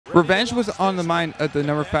Revenge was on the mind of the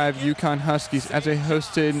number 5 UConn Huskies as they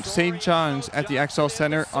hosted St. John's at the XL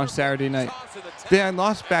Center on Saturday night. They had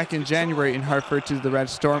lost back in January in Hartford to the Red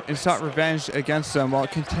Storm and sought revenge against them while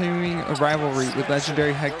continuing a rivalry with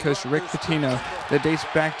legendary head coach Rick Pitino that dates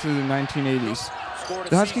back to the 1980s.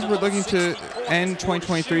 The Huskies were looking to end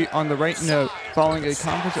 2023 on the right note following a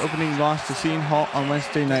conference opening loss to Seton Hall on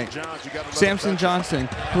Wednesday night. Samson Johnson,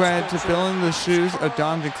 who had to fill in the shoes of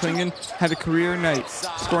Donovan Clingan, had a career night,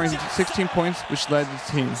 scoring 16 points, which led the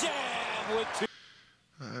team.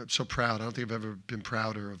 I'm so proud. I don't think I've ever been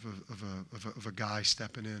prouder of a guy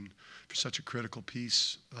stepping in for such a critical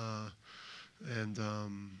piece.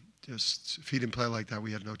 Just if he didn't play like that,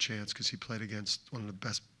 we had no chance because he played against one of the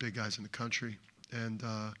best big guys in the country and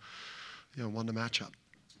won the matchup.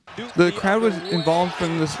 The crowd was involved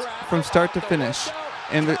from start to finish,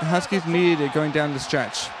 and the Huskies needed it going down the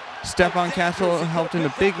stretch. Stephon Castle helped in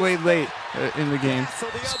a big way late in the game,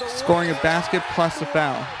 scoring a basket plus a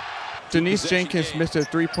foul. Denise Jenkins missed a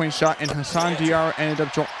three-point shot, and Hassan Diarra ended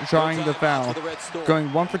up drawing the foul,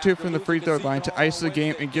 going 1 for 2 from the free throw line to ice the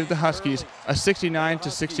game and give the Huskies a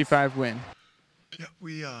 69-65 win. Yeah,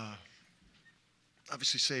 we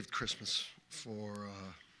obviously saved Christmas for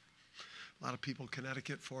a lot of people in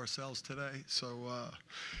Connecticut, for ourselves today. So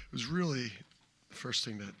it was really the first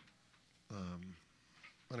thing that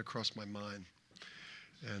went across my mind.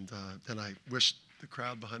 And then I wished the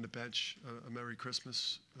crowd behind the bench a Merry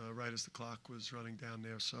Christmas right as the clock was running down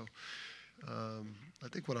there. So I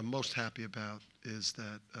think what I'm most happy about is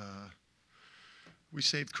that we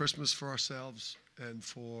saved Christmas for ourselves and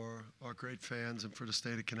for our great fans and for the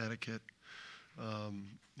state of Connecticut.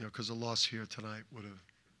 Because a loss here tonight would have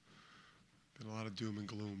been a lot of doom and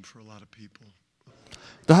gloom for a lot of people.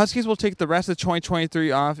 The Huskies will take the rest of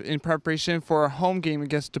 2023 off in preparation for a home game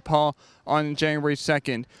against DePaul on January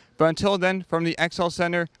 2nd. But until then, from the XL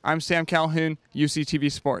Center, I'm Sam Calhoun,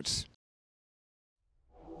 UCTV Sports.